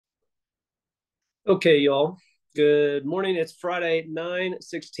Okay, y'all. Good morning. It's Friday,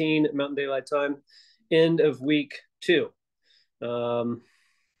 9:16 Mountain Daylight Time, end of week two. Um,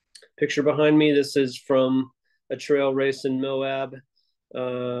 Picture behind me, this is from a trail race in Moab.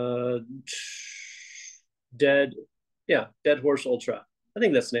 Uh, Dead, yeah, Dead Horse Ultra. I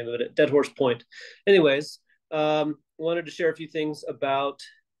think that's the name of it, Dead Horse Point. Anyways, wanted to share a few things about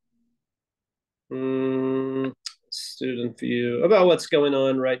student view, about what's going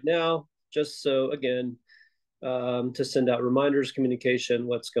on right now, just so, again, to send out reminders, communication,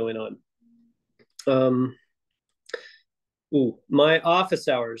 what's going on. Um, my office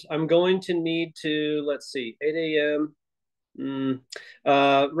hours. I'm going to need to, let's see, 8 a.m.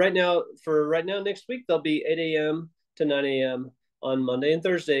 Right now, next week, they'll be 8 a.m. to 9 a.m. on Monday and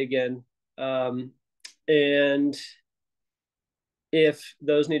Thursday again. And if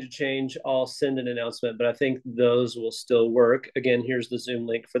those need to change, I'll send an announcement, but I think those will still work. Again, here's the Zoom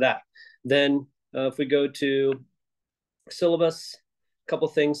link for that. Then if we go to syllabus, a couple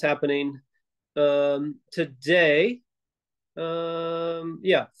things happening today.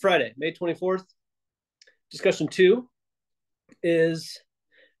 Friday, May 24th. Discussion 2 is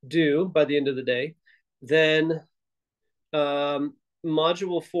due by the end of the day. Then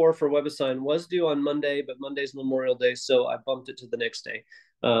module 4 for WebAssign was due on Monday, but Monday's Memorial Day, so I bumped it to the next day.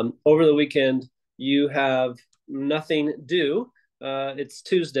 Over the weekend, you have nothing due. It's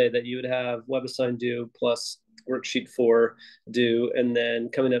Tuesday that you would have WebAssign due plus worksheet 4 due, and then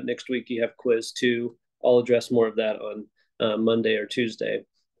coming up next week, you have quiz 2. I'll address more of that on Monday or Tuesday.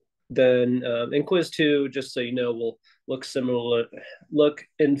 Then in quiz 2, just so you know, will look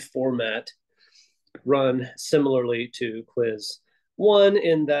in format, run similarly to quiz 1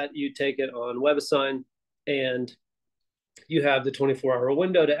 in that you take it on WebAssign and you have the 24-hour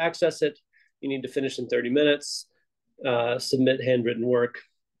window to access it. You need to finish in 30 minutes, submit handwritten work,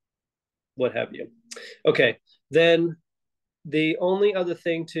 what have you. Okay, then the only other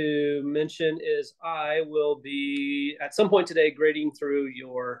thing to mention is I will be, at some point today, grading through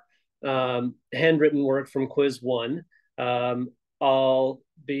your handwritten work from quiz 1. I'll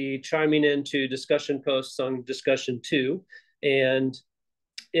be chiming into discussion posts on discussion 2. And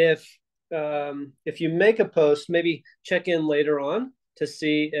if you make a post, maybe check in later on to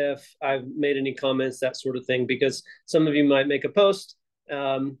see if I've made any comments, that sort of thing, because some of you might make a post.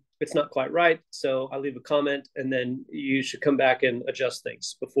 It's not quite right, so I leave a comment, and then you should come back and adjust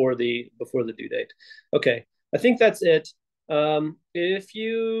things before the due date. Okay, I think that's it. If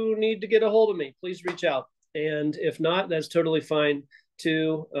you need to get a hold of me, please reach out, and if not, that's totally fine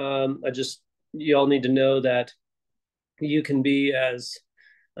too. You all need to know that you can be as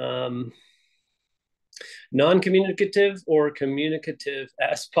um, non-communicative or communicative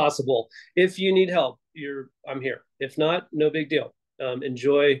as possible. If you need help, I'm here. If not, no big deal.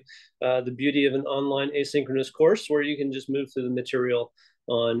 Enjoy the beauty of an online asynchronous course where you can just move through the material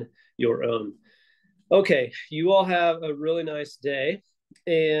on your own. Okay, you all have a really nice day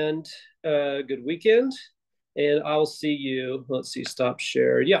and a good weekend. And I'll see you. Let's see, stop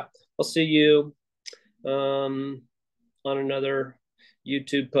share. Yeah, I'll see you on another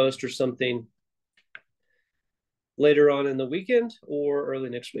YouTube post or something later on in the weekend or early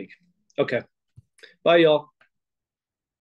next week. Okay. Bye, y'all.